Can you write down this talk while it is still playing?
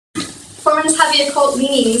Foreman's heavy occult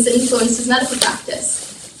leanings influenced his medical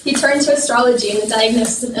practice. He turned to astrology in the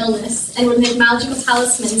diagnosis of illness and would make magical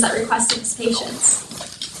talismans at request of his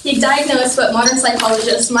patients. He diagnosed what modern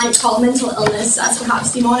psychologists might call mental illness as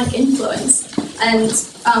perhaps demonic influence, and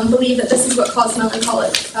believed that this is what caused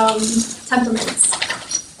melancholic temperaments.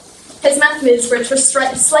 His methods, which were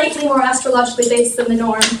slightly more astrologically based than the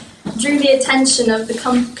norm, drew the attention of the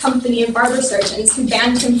company of barber surgeons who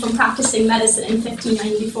banned him from practicing medicine in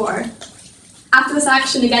 1594. After this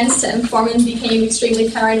action against him, Foreman became extremely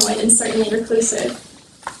paranoid and certainly reclusive.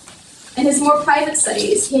 In his more private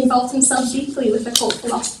studies, he involved himself deeply with occult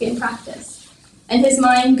philosophy and practice. In his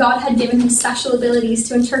mind, God had given him special abilities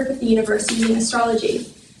to interpret the universe using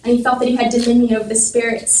astrology, and he felt that he had dominion over the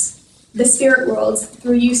spirit world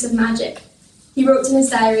through use of magic. He wrote in his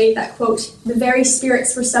diary that, quote, "The very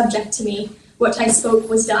spirits were subject to me, what I spoke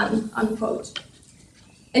was done," unquote.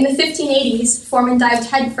 In the 1580s, Foreman dived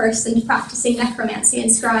headfirst into practicing necromancy and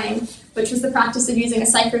scrying, which was the practice of using a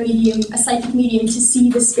psychic medium to see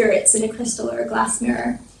the spirits in a crystal or a glass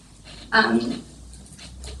mirror. And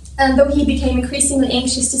though he became increasingly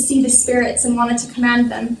anxious to see the spirits and wanted to command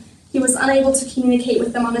them, he was unable to communicate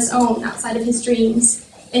with them on his own outside of his dreams,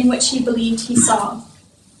 in which he believed he saw.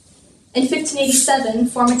 In 1587,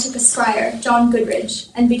 Foreman took a scryer, John Goodridge,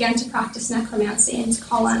 and began to practice necromancy and to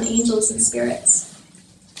call on angels and spirits.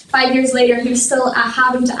 5 years later, he was still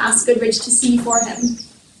having to ask Goodridge to see for him.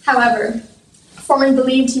 However, Foreman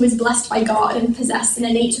believed he was blessed by God and possessed an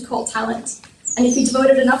innate occult talent, and if he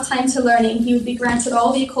devoted enough time to learning, he would be granted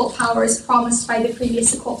all the occult powers promised by the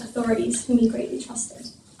previous occult authorities, whom he greatly trusted.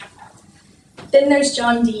 Then there's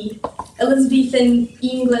John Dee, Elizabethan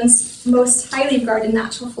England's most highly regarded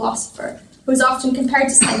natural philosopher, who is often compared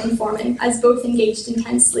to Simon Foreman, as both engaged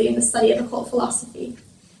intensely in the study of occult philosophy.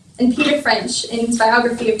 And Peter French, in his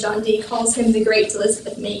biography of John Dee, calls him the great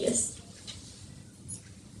Elizabeth Magus.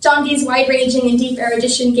 John Dee's wide-ranging and deep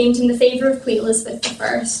erudition gained him the favour of Queen Elizabeth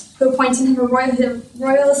I, who appointed him a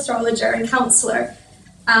royal astrologer and counsellor,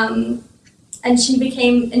 and he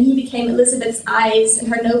became Elizabeth's eyes and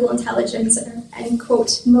her noble intelligence and,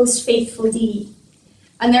 quote, most faithful Dee.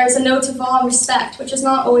 And there is a note of awe and respect which is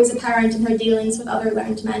not always apparent in her dealings with other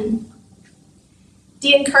learned men.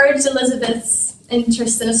 Dee encouraged Elizabeth's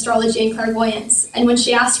interest in astrology and clairvoyance, and when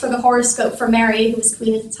she asked for the horoscope for Mary, who was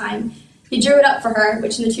queen at the time, he drew it up for her,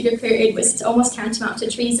 which in the Tudor period was almost tantamount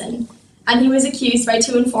to treason, and he was accused by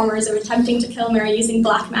 2 informers of attempting to kill Mary using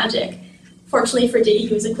black magic. Fortunately for Dee,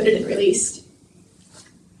 he was acquitted and released.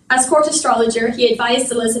 As court astrologer, he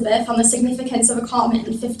advised Elizabeth on the significance of a comet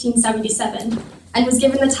in 1577, and was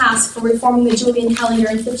given the task for reforming the Julian calendar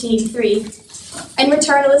in 1583. In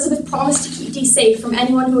return, Elizabeth promised to keep Dee safe from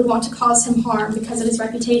anyone who would want to cause him harm because of his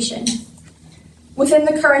reputation. Within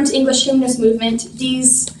the current English humanist movement,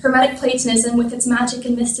 Dee's Hermetic Platonism with its magic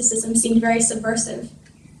and mysticism seemed very subversive.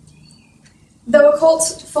 Though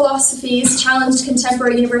occult philosophies challenged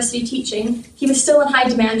contemporary university teaching, he was still in high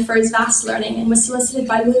demand for his vast learning and was solicited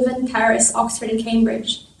by Leuven, Paris, Oxford, and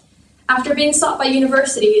Cambridge. After being sought by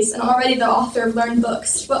universities and already the author of learned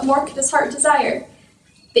books, what more could his heart desire?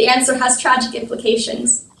 The answer has tragic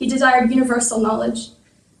implications. He desired universal knowledge,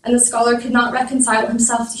 and the scholar could not reconcile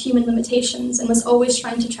himself to human limitations and was always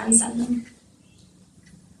trying to transcend them.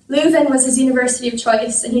 Leuven was his university of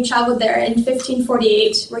choice, and he traveled there in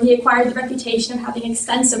 1548, where he acquired the reputation of having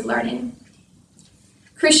extensive learning.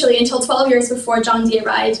 Crucially, until 12 years before John Dee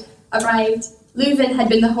arrived, Leuven had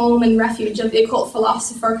been the home and refuge of the occult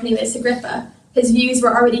philosopher Cornelius Agrippa. His views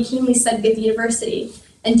were already keenly studied at the university,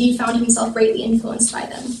 and Dee found himself greatly influenced by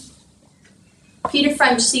them. Peter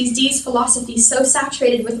French sees Dee's philosophy so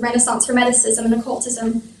saturated with Renaissance Hermeticism and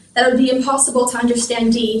occultism that it would be impossible to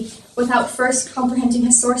understand Dee without first comprehending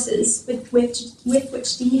his sources, with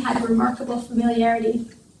which Dee had remarkable familiarity.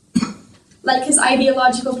 Like his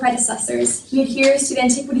ideological predecessors, he adheres to the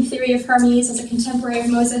antiquity theory of Hermes as a contemporary of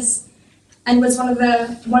Moses, and was one of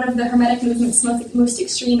the Hermetic movement's most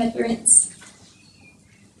extreme adherents.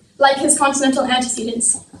 Like his continental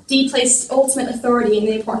antecedents, Dee placed ultimate authority in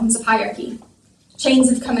the importance of hierarchy.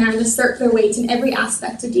 Chains of command assert their weight in every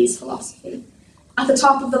aspect of Dee's philosophy. At the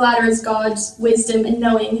top of the ladder is God, wisdom, and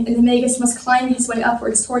knowing, and the magus must climb his way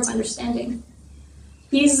upwards towards understanding.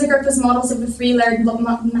 He uses Agrippa's models of the 3-layered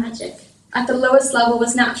magic. At the lowest level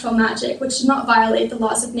was natural magic, which did not violate the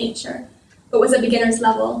laws of nature, but was a beginner's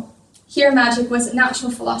level. Here magic was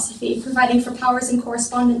natural philosophy, providing for powers and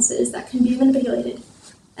correspondences that can be manipulated,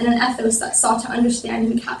 and an ethos that sought to understand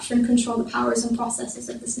and capture and control the powers and processes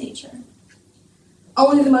of this nature.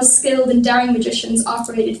 Only the most skilled and daring magicians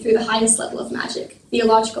operated through the highest level of magic,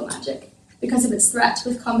 theological magic, because of its threat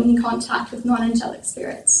with coming in contact with non-angelic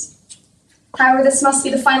spirits. However, this must be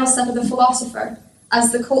the final step of the philosopher,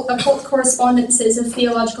 as the occult correspondences of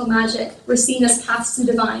theological magic were seen as paths to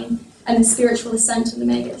the divine and the spiritual ascent of the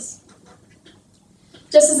magus.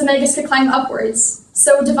 Just as the magus could climb upwards,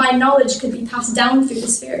 so divine knowledge could be passed down through the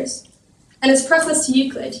spheres. In his preface to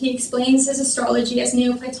Euclid, he explains his astrology as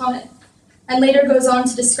Neoplatonic, and later goes on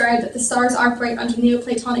to describe that the stars operate under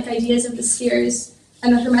Neoplatonic ideas of the spheres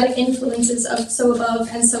and the hermetic influences of so above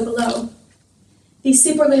and so below. These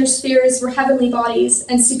superlunar spheres were heavenly bodies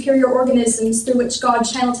and superior organisms through which God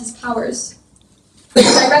channeled his powers.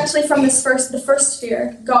 Directly from the first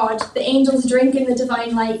sphere, God, the angels drink in the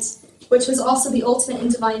divine light, which was also the ultimate in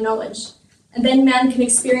divine knowledge, and then man can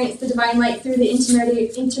experience the divine light through the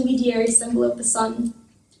intermediary symbol of the sun.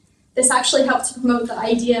 This actually helped to promote the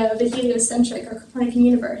idea of a heliocentric or Copernican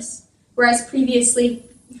universe, whereas previously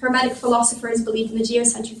Hermetic philosophers believed in the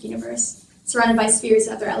geocentric universe, surrounded by spheres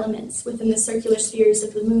and other elements, within the circular spheres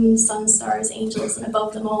of the moon, sun, stars, angels, and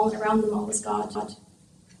above them all and around them all was God.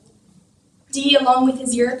 Dee, along with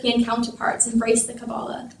his European counterparts, embraced the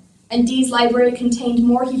Kabbalah, and Dee's library contained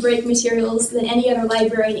more Hebraic materials than any other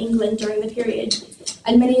library in England during the period,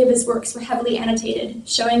 and many of his works were heavily annotated,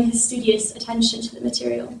 showing his studious attention to the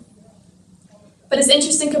material. But his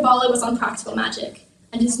interest in Kabbalah was on practical magic,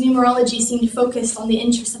 and his numerology seemed focused on the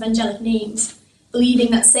interest of angelic names,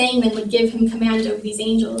 believing that saying them would give him command over these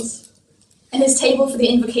angels. In his table for the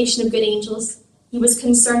invocation of good angels, he was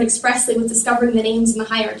concerned expressly with discovering the names in the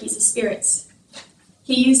hierarchies of spirits.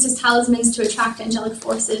 He used his talismans to attract angelic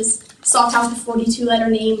forces, sought out the 42-letter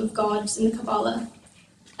name of God in the Kabbalah.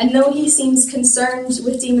 And though he seems concerned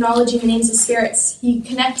with demonology and the names of spirits, he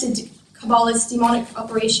connected Kabbalah's demonic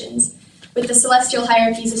operations with the celestial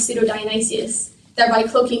hierarchies of Pseudo-Dionysius, thereby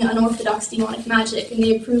cloaking unorthodox demonic magic in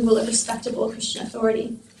the approval of respectable Christian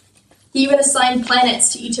authority. He even assigned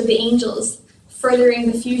planets to each of the angels,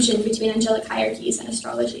 furthering the fusion between angelic hierarchies and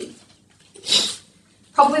astrology.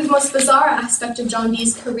 Probably the most bizarre aspect of John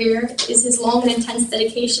Dee's career is his long and intense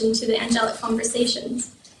dedication to the angelic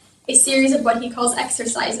conversations, a series of what he calls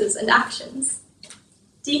exercises and actions.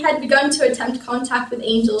 Dee had begun to attempt contact with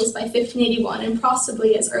angels by 1581 and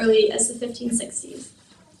possibly as early as the 1560s.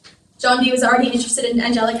 John Dee was already interested in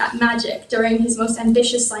angelic magic during his most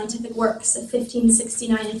ambitious scientific works of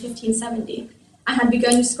 1569 and 1570, and had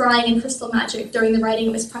begun scrying in crystal magic during the writing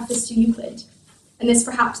of his preface to Euclid. And this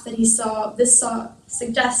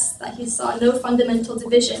suggests that he saw no fundamental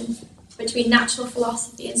division between natural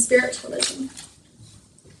philosophy and spiritualism.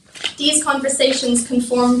 Dee's conversations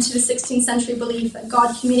conformed to the 16th century belief that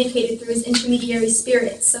God communicated through his intermediary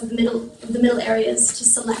spirits of the middle areas to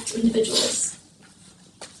select individuals.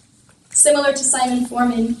 Similar to Simon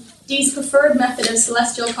Forman, Dee's preferred method of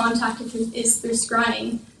celestial contact is through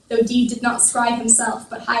scrying, though Dee did not scry himself,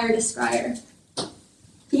 but hired a scryer.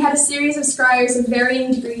 He had a series of scryers of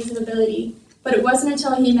varying degrees of ability, but it wasn't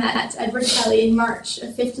until he met Edward Kelly in March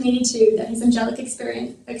of 1582 that his angelic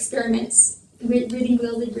experiments really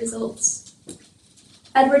yielded results.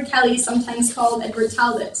 Edward Kelly, sometimes called Edward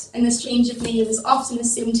Talbot, and this change of name is often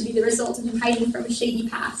assumed to be the result of him hiding from a shady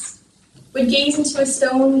past, would gaze into a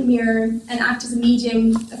stone mirror and act as a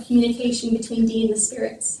medium of communication between Dee and the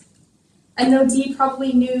spirits. And though Dee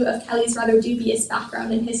probably knew of Kelly's rather dubious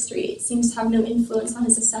background and history, it seems to have no influence on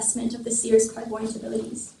his assessment of the seer's clairvoyant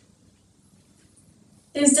abilities.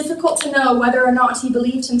 It is difficult to know whether or not he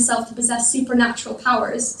believed himself to possess supernatural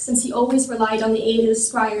powers, since he always relied on the aid of the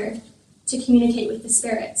scryer to communicate with the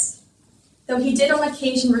spirits, though he did on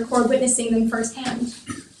occasion record witnessing them firsthand.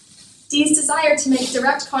 Dee's desire to make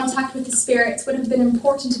direct contact with the spirits would have been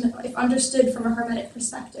important if understood from a Hermetic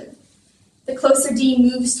perspective. The closer Dee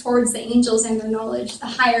moves towards the angels and their knowledge, the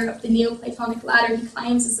higher up the Neoplatonic ladder he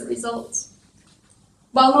climbs as a result.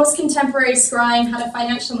 While most contemporary scrying had a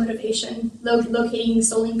financial motivation, locating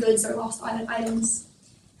stolen goods or lost items,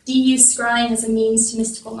 Dee used scrying as a means to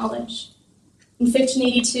mystical knowledge. In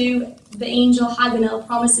 1582, the angel Hagenel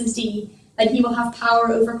promises Dee that he will have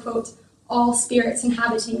power over, quote, all spirits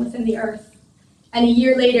inhabiting within the earth. And a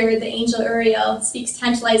year later, the angel Uriel speaks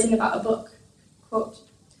tantalizing about a book, quote,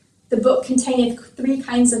 the book containeth 3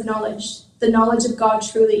 kinds of knowledge, the knowledge of God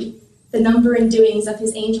truly, the number and doings of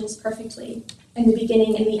his angels perfectly, and the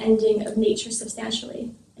beginning and the ending of nature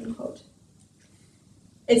substantially, end quote.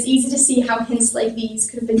 It's easy to see how hints like these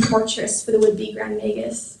could have been torturous for the would-be Grand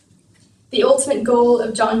Magus. The ultimate goal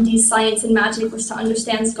of John Dee's science and magic was to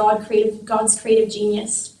understand God's creative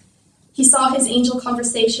genius. He saw his angel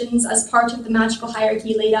conversations as part of the magical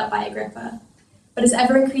hierarchy laid out by Agrippa, but his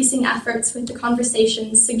ever-increasing efforts with the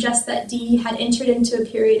conversations suggest that Dee had entered into a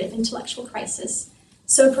period of intellectual crisis,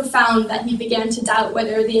 so profound that he began to doubt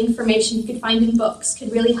whether the information he could find in books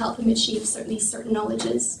could really help him achieve certain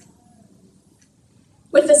knowledges.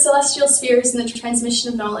 With the celestial spheres and the transmission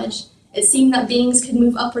of knowledge, it seemed that beings could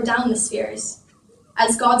move up or down the spheres.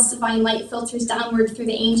 As God's divine light filters downward through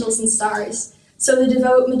the angels and stars, so the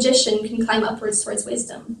devout magician can climb upwards towards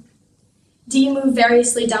wisdom. Dee moved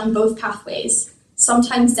variously down both pathways,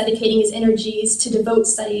 sometimes dedicating his energies to devout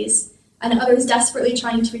studies, and others desperately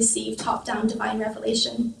trying to receive top-down divine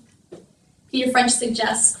revelation. Peter French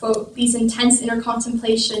suggests, quote, these intense inner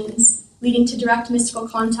contemplations leading to direct mystical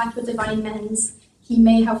contact with divine men's, he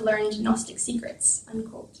may have learned Gnostic secrets,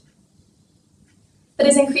 unquote. But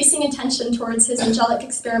his increasing attention towards his angelic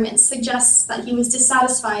experiments suggests that he was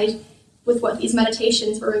dissatisfied with what these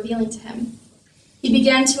meditations were revealing to him. He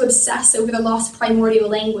began to obsess over the lost primordial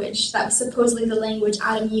language that was supposedly the language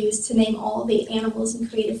Adam used to name all the animals and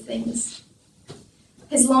creative things.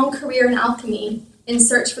 His long career in alchemy, in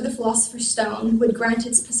search for the philosopher's stone, would grant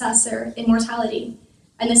its possessor immortality,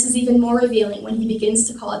 and this is even more revealing when he begins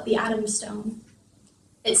to call it the Adam Stone.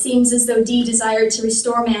 It seems as though Dee desired to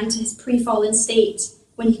restore man to his pre-fallen state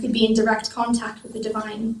when he could be in direct contact with the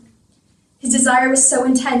divine. His desire was so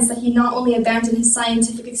intense that he not only abandoned his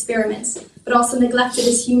scientific experiments, but also neglected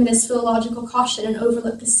his humanist philological caution and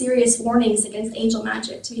overlooked the serious warnings against angel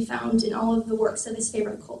magic to be found in all of the works of his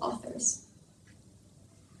favorite occult authors.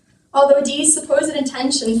 Although Dee's supposed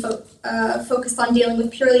intention focused on dealing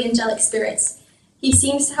with purely angelic spirits, he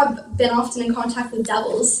seems to have been often in contact with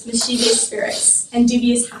devils, mischievous spirits, and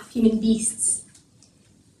dubious half-human beasts.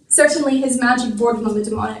 Certainly his magic bordered on the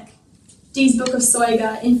demonic. Dee's Book of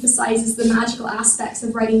Soiga emphasizes the magical aspects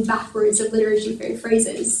of writing backwards of liturgy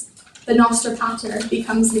phrases. The Noster Pater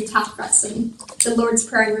becomes the Tafretsen, the Lord's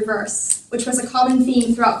Prayer in reverse, which was a common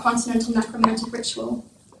theme throughout continental necromantic ritual.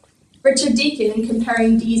 Richard Deacon, in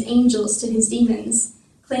comparing Dee's angels to his demons,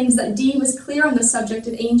 claims that Dee was clear on the subject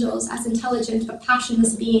of angels as intelligent but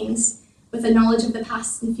passionless beings with a knowledge of the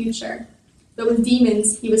past and future, but with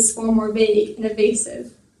demons he was far more vague and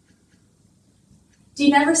evasive. Dee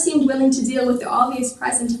never seemed willing to deal with the obvious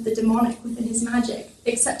presence of the demonic within his magic,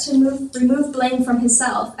 except to remove blame from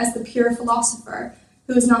himself as the pure philosopher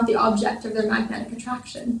who was not the object of their magnetic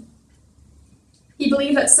attraction. He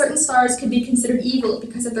believed that certain stars could be considered evil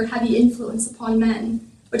because of their heavy influence upon men,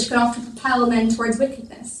 which can often propel men towards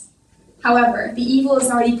wickedness. However, the evil is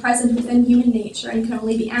already present within human nature and can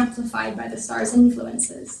only be amplified by the star's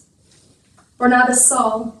influences. Barnabas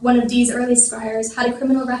Saul, one of Dee's early scribes, had a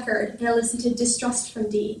criminal record and elicited distrust from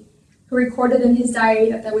Dee, who recorded in his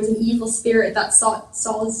diary that there was an evil spirit that sought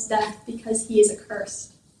Saul's death because he is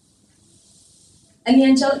accursed. In the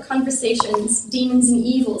angelic conversations, demons and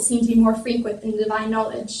evil seem to be more frequent than divine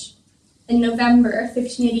knowledge. In November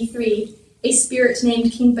 1583, a spirit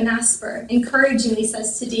named King Banasper encouragingly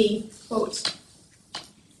says to Dee, quote,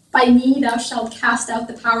 by me thou shalt cast out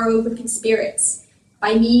the power of wicked spirits.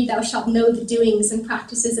 By me thou shalt know the doings and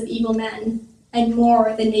practices of evil men, and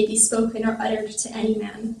more than may be spoken or uttered to any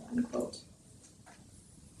man, unquote.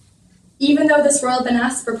 Even though this royal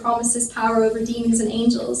Banasper promises power over demons and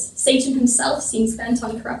angels, Satan himself seems bent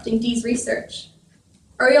on corrupting Dee's research.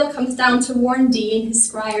 Uriel comes down to warn Dee in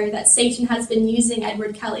his scryer that Satan has been using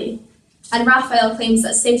Edward Kelly, and Raphael claims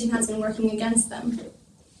that Satan has been working against them.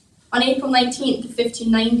 On April 19th,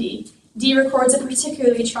 1590, Dee records a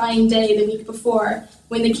particularly trying day the week before,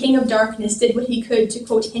 when the King of Darkness did what he could to,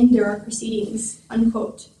 quote, hinder our proceedings,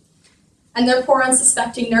 unquote. And their poor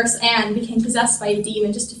unsuspecting nurse Anne became possessed by a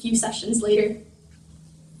demon just a few sessions later.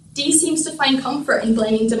 Dee seems to find comfort in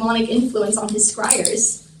blaming demonic influence on his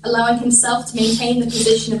scryers, allowing himself to maintain the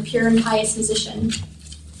position of pure and pious musician.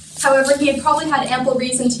 However, he had probably had ample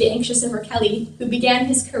reason to be anxious over Kelly, who began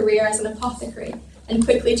his career as an apothecary and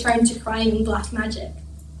quickly turned to crime and black magic.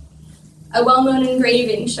 A well-known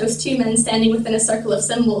engraving shows two men standing within a circle of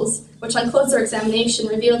symbols, which on closer examination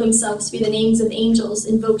reveal themselves to be the names of angels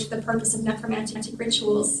invoked for the purpose of necromantic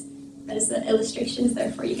rituals. That is the illustrations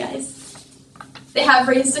there for you guys. They have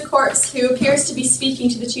raised a corpse who appears to be speaking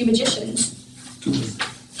to the two magicians.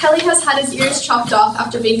 Kelly has had his ears chopped off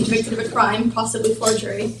after being convicted of a crime, possibly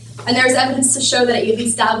forgery, and there is evidence to show that he at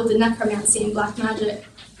least dabbled in necromancy and black magic.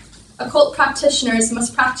 Occult practitioners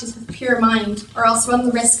must practice with pure mind, or else run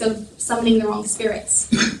the risk of summoning the wrong spirits.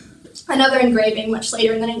 Another engraving, much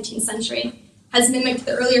later in the 19th century, has mimicked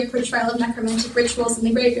the earlier portrayal of necromantic rituals in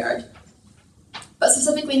the graveyard, but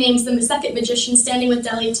specifically names the second magician standing with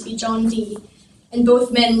Delhi to be John Dee, and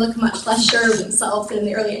both men look much less sure of themselves than in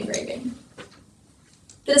the earlier engraving.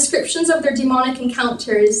 The descriptions of their demonic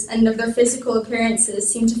encounters and of their physical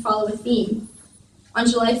appearances seem to follow a theme. On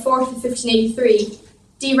July 4th of 1583,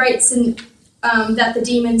 Dee writes in that the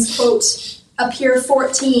demons, quote, appear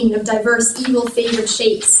 14 of diverse evil-favored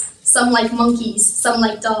shapes, some like monkeys, some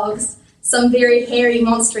like dogs, some very hairy,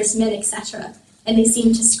 monstrous men, etc., and they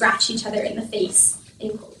seem to scratch each other in the face,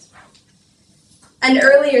 end quote. And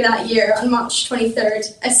earlier that year, on March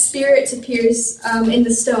 23rd, a spirit appears in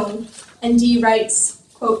the stone, and Dee writes,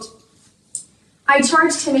 quote, I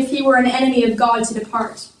charged him if he were an enemy of God to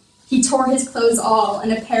depart. He tore his clothes all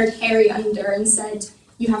and appeared hairy under and said,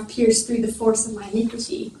 you have pierced through the force of my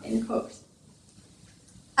iniquity, end quote.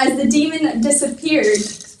 As the demon disappeared,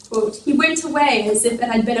 quote, he went away as if it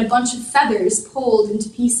had been a bunch of feathers pulled into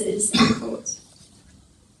pieces, end quote.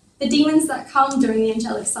 The demons that come during the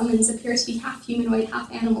angelic summons appear to be half humanoid,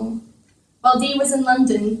 half animal. While Dee was in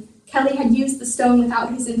London, Kelly had used the stone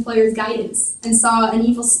without his employer's guidance and saw an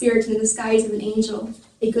evil spirit in the disguise of an angel,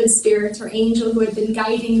 a good spirit or angel who had been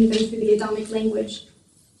guiding them through the Adamic language.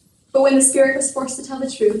 But when the spirit was forced to tell the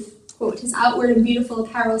truth, quote, his outward and beautiful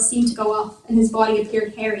apparel seemed to go off and his body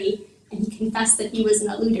appeared hairy, and he confessed that he was an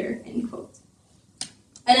eluder, end quote.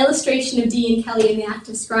 An illustration of Dee and Kelly in the act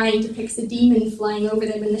of scrying depicts a demon flying over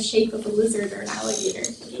them in the shape of a lizard or an alligator.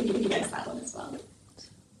 I'll give you guys that one as well.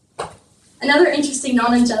 Another interesting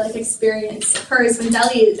non-angelic experience occurs when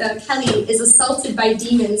Kelly is assaulted by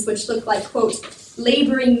demons which look like, quote,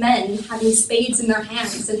 laboring men having spades in their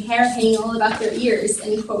hands and hair hanging all about their ears,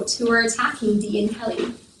 end quote, who are attacking Dee and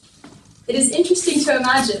Kelly. It is interesting to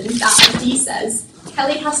imagine that, as Dee says,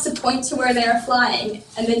 Kelly has to point to where they are flying,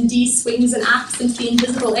 and then Dee swings an axe into the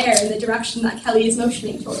invisible air in the direction that Kelly is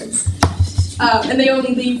motioning towards. And they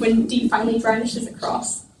only leave when Dee finally brandishes a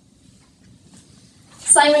cross.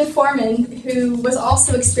 Simon Foreman, who was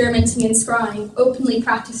also experimenting in scrying, openly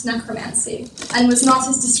practiced necromancy, and was not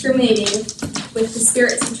as discriminating with the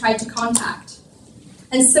spirits he tried to contact.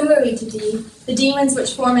 And similarly to Dee, the demons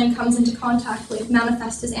which Foreman comes into contact with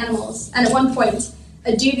manifest as animals, and at one point,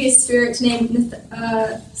 a dubious spirit named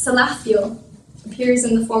Salathiel appears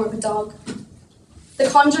in the form of a dog. The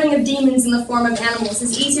conjuring of demons in the form of animals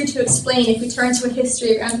is easier to explain if we turn to a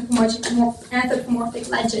history of anthropomorphic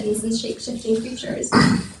legends and shape-shifting creatures.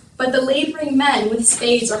 But the laboring men with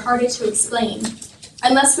spades are harder to explain,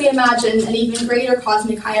 unless we imagine an even greater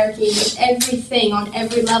cosmic hierarchy in which everything on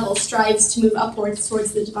every level strives to move upwards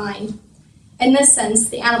towards the divine. In this sense,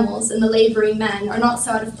 the animals and the laboring men are not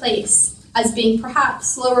so out of place, as being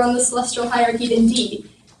perhaps lower on the celestial hierarchy than Dee,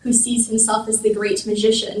 who sees himself as the great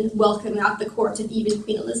magician welcome at the court of even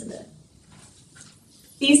Queen Elizabeth.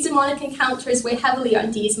 These demonic encounters weigh heavily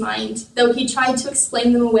on Dee's mind, though he tried to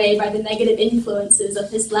explain them away by the negative influences of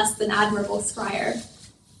his less than admirable scryer.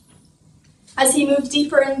 As he moved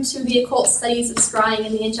deeper into the occult studies of scrying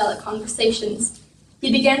and the angelic conversations,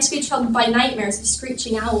 he began to be troubled by nightmares of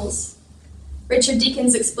screeching owls. Richard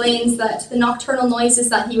Deakins explains that the nocturnal noises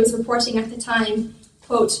that he was reporting at the time,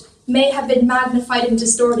 quote, may have been magnified and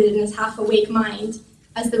distorted in his half-awake mind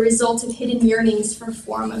as the result of hidden yearnings for a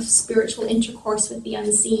form of spiritual intercourse with the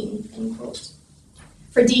unseen, end quote.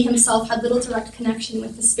 For Dee himself had little direct connection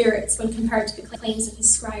with the spirits when compared to the claims of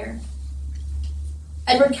his scryer.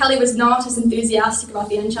 Edward Kelly was not as enthusiastic about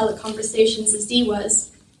the angelic conversations as Dee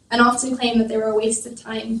was, and often claimed that they were a waste of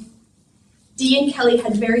time. Dee and Kelly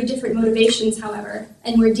had very different motivations, however,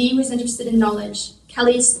 and where Dee was interested in knowledge,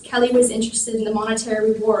 Kelly was interested in the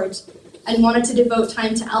monetary reward and wanted to devote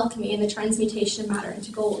time to alchemy and the transmutation of matter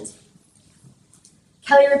into gold.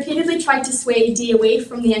 Kelly repeatedly tried to sway Dee away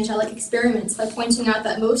from the angelic experiments by pointing out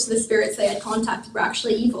that most of the spirits they had contacted were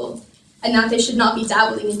actually evil, and that they should not be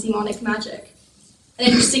dabbling in demonic magic. An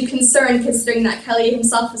interesting concern considering that Kelly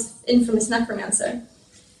himself was an infamous necromancer.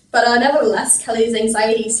 But nevertheless, Kelly's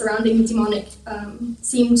anxiety surrounding the demonic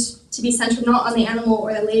seemed to be centered not on the animal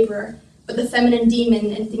or the laborer, but the feminine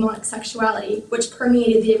demon and demonic sexuality, which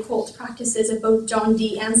permeated the occult practices of both John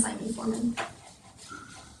Dee and Simon Foreman.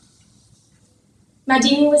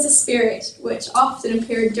 Madini was a spirit which often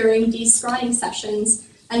appeared during Dee's scrying sessions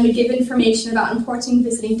and would give information about important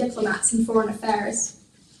visiting diplomats in foreign affairs.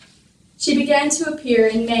 She began to appear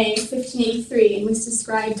in May 1583 and was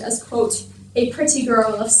described as, quote, a pretty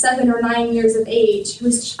girl of 7 or 9 years of age who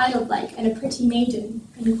is childlike and a pretty maiden,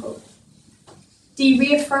 end quote. Dee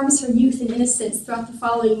reaffirms her youth and innocence throughout the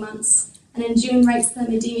following months, and in June writes that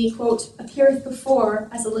Madini, quote, appeareth before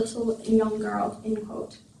as a little and young girl, end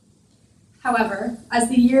quote. However, as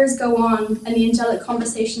the years go on and the angelic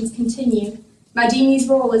conversations continue, Madini's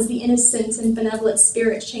role as the innocent and benevolent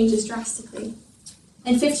spirit changes drastically.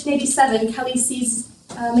 In 1587, Kelly sees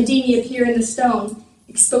Madini appear in the stone,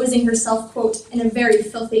 exposing herself, quote, in a very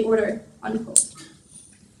filthy order, unquote.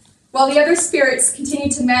 While the other spirits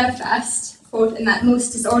continue to manifest, quote, in that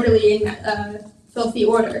most disorderly and filthy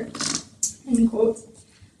order, end quote.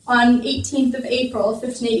 On 18th of April,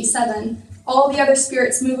 1587, all the other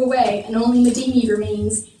spirits move away, and only Medini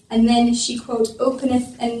remains, and then she, quote,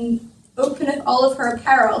 openeth all of her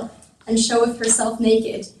apparel, and showeth herself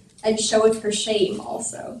naked, and showeth her shame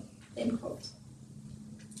also, end quote.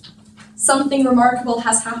 Something remarkable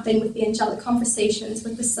has happened with the angelic conversations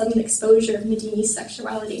with the sudden exposure of Medini's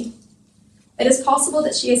sexuality. It is possible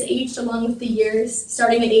that she has aged along with the years,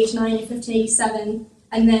 starting at age 9 in 1587,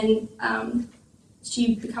 and then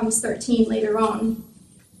she becomes 13 later on.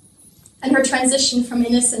 And her transition from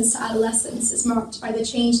innocence to adolescence is marked by the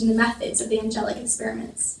change in the methods of the angelic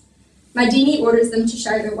experiments. Medini orders them to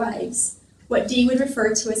share their wives, what Dee would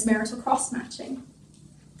refer to as marital cross-matching.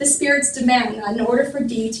 The spirits demand that in order for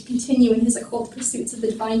Dee to continue in his occult pursuits of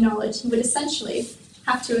the divine knowledge, he would essentially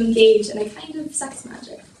have to engage in a kind of sex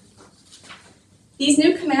magic. These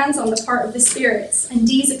new commands on the part of the spirits and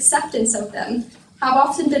Dee's acceptance of them have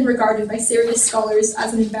often been regarded by serious scholars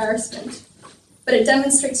as an embarrassment, but it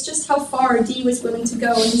demonstrates just how far Dee was willing to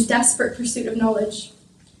go in his desperate pursuit of knowledge.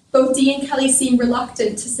 Both Dee and Kelly seem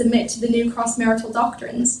reluctant to submit to the new cross-marital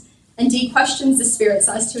doctrines, and Dee questions the spirits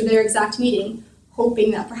as to their exact meaning,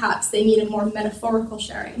 hoping that perhaps they need a more metaphorical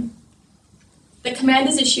sharing. The command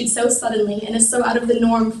is issued so suddenly and is so out of the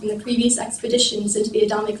norm from the previous expeditions into the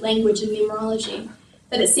Adamic language and numerology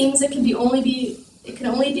that it seems it can only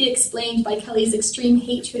be explained by Kelly's extreme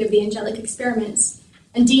hatred of the angelic experiments,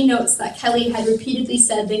 and Dee notes that Kelly had repeatedly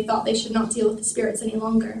said they thought they should not deal with the spirits any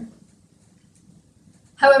longer.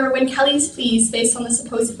 However, when Kelly's pleas based on the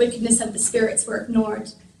supposed wickedness of the spirits were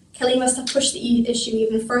ignored, Kelly must have pushed the issue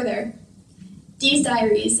even further. Dee's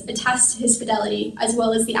diaries attest to his fidelity, as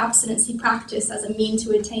well as the abstinence he practiced as a mean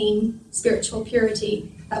to attain spiritual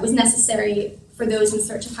purity that was necessary for those in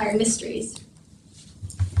search of higher mysteries.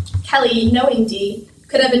 Kelly, knowing Dee,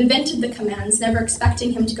 could have invented the commands, never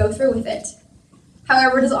expecting him to go through with it.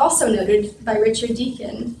 However, it is also noted by Richard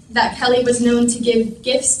Deacon that Kelly was known to give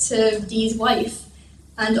gifts to Dee's wife,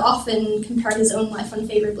 and often compared his own life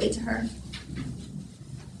unfavorably to her.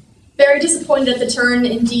 Very disappointed at the turn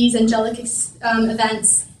in Dee's angelic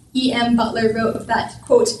events, E.M. Butler wrote that,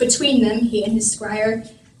 quote, between them, he and his squire,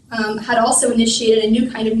 had also initiated a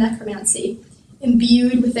new kind of necromancy,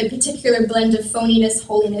 imbued with a particular blend of phoniness,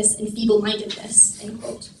 holiness, and feeble-mindedness, end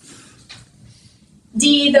quote.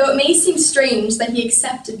 Dee, though it may seem strange that he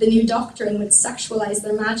accepted the new doctrine which sexualized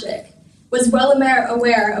their magic, was well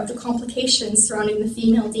aware of the complications surrounding the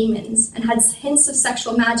female demons and had hints of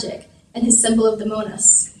sexual magic in his symbol of the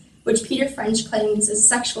Monas, which Peter French claims is a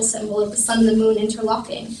sexual symbol of the sun and the moon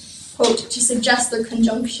interlocking, quote, to suggest their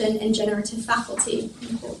conjunction and generative faculty,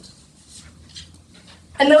 end quote.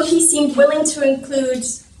 And though he seemed willing to include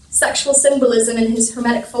sexual symbolism in his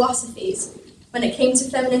Hermetic philosophies, when it came to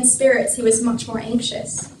feminine spirits, he was much more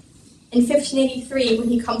anxious. In 1583, when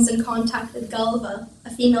he comes in contact with Galva, a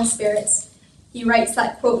female spirit, he writes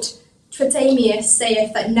that, quote, Tritemius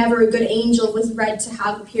saith that never a good angel was read to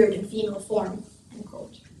have appeared in female form, end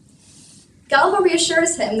quote. Galva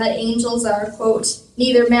reassures him that angels are, quote,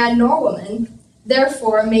 neither man nor woman,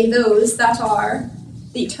 therefore may those that are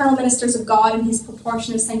the eternal ministers of God in his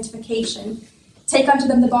proportion of sanctification take unto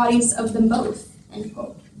them the bodies of them both, end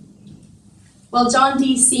quote. While John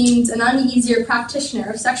Dee seemed an uneasier practitioner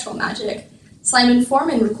of sexual magic, Simon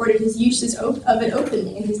Forman recorded his uses of it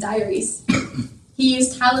openly in his diaries. He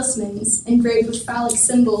used talismans engraved with phallic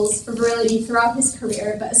symbols for virility throughout his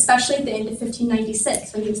career, but especially at the end of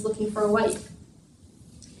 1596 when he was looking for a wife.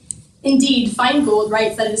 Indeed, Feingold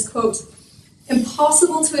writes that it is, quote,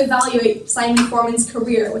 impossible to evaluate Simon Forman's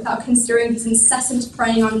career without considering his incessant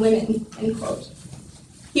preying on women, end quote.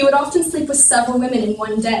 He would often sleep with several women in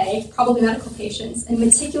one day, probably medical patients, and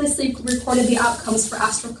meticulously recorded the outcomes for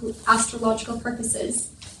astrological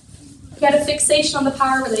purposes. He had a fixation on the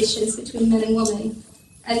power relations between men and women,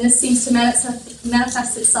 and this seems to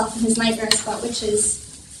manifest itself in his nightmares about witches.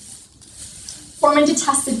 Forman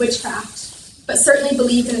detested witchcraft, but certainly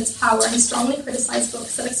believed in its power and strongly criticized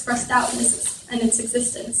books that expressed doubt in its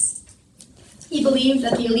existence. He believed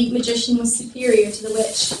that the elite magician was superior to the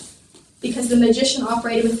witch, because the magician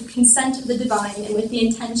operated with the consent of the divine and with the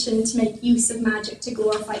intention to make use of magic to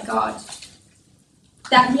glorify God.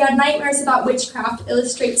 That he had nightmares about witchcraft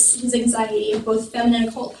illustrates his anxiety of both feminine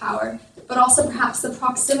occult power, but also perhaps the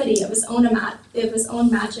proximity of his own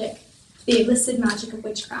magic to the illicit magic of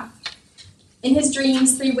witchcraft. In his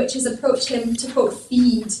dreams, three witches approach him to, quote,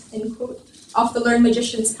 feed, end quote, off the learned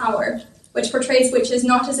magician's power, which portrays witches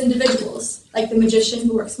not as individuals, like the magician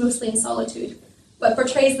who works mostly in solitude, but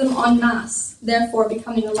portrays them en masse, therefore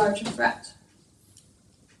becoming a larger threat.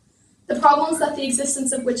 The problems that the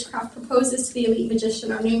existence of witchcraft proposes to the elite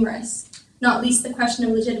magician are numerous. not least the question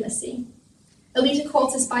of legitimacy. Elite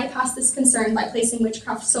occultists bypass this concern by placing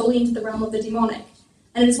witchcraft solely into the realm of the demonic,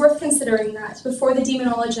 and it is worth considering that before the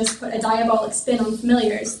demonologists put a diabolic spin on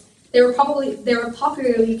familiars, they were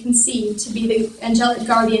popularly conceived to be the angelic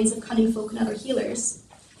guardians of cunning folk and other healers.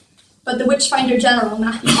 But the Witchfinder General,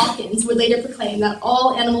 Matthew Hawkins, would later proclaim that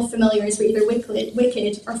all animal familiars were either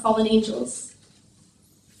wicked or fallen angels.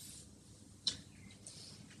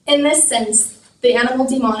 In this sense, the animal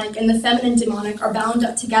demonic and the feminine demonic are bound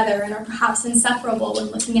up together and are perhaps inseparable when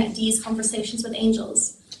looking at Dee's conversations with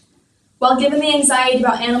angels. While given the anxiety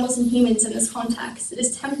about animals and humans in this context, it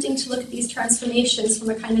is tempting to look at these transformations from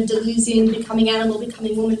a kind of delusion, becoming animal,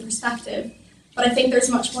 becoming woman perspective, but I think there's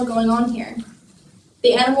much more going on here.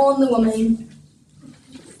 The animal and the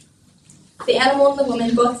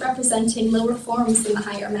woman both representing lower forms than the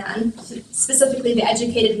higher man, specifically the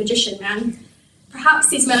educated magician man. Perhaps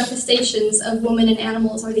these manifestations of woman and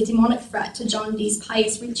animals are the demonic threat to John Dee's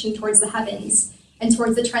pious reaching towards the heavens and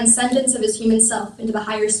towards the transcendence of his human self into the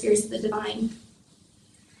higher spheres of the divine.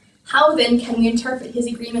 How then can we interpret his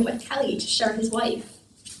agreement with Kelly to share his wife?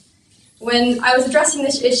 When I was addressing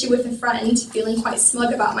this issue with a friend, feeling quite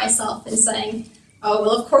smug about myself and saying, "Oh,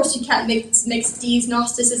 well, of course you can't mix Dee's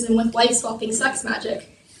Gnosticism with wife-swapping sex magic,"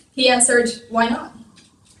 he answered, "Why not?"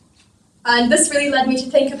 And this really led me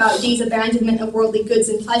to think about Dee's abandonment of worldly goods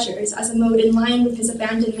and pleasures as a mode in line with his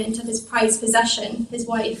abandonment of his prized possession, his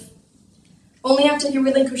wife. Only after he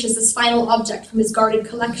relinquishes this final object from his guarded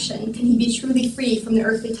collection can he be truly free from the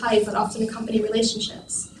earthly ties that often accompany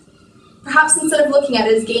relationships. Perhaps instead of looking at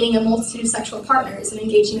it as gaining a multitude of sexual partners and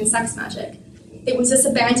engaging in sex magic, it was this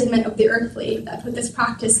abandonment of the earthly that put this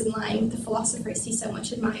practice in line with the philosophers he so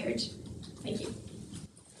much admired. Thank you.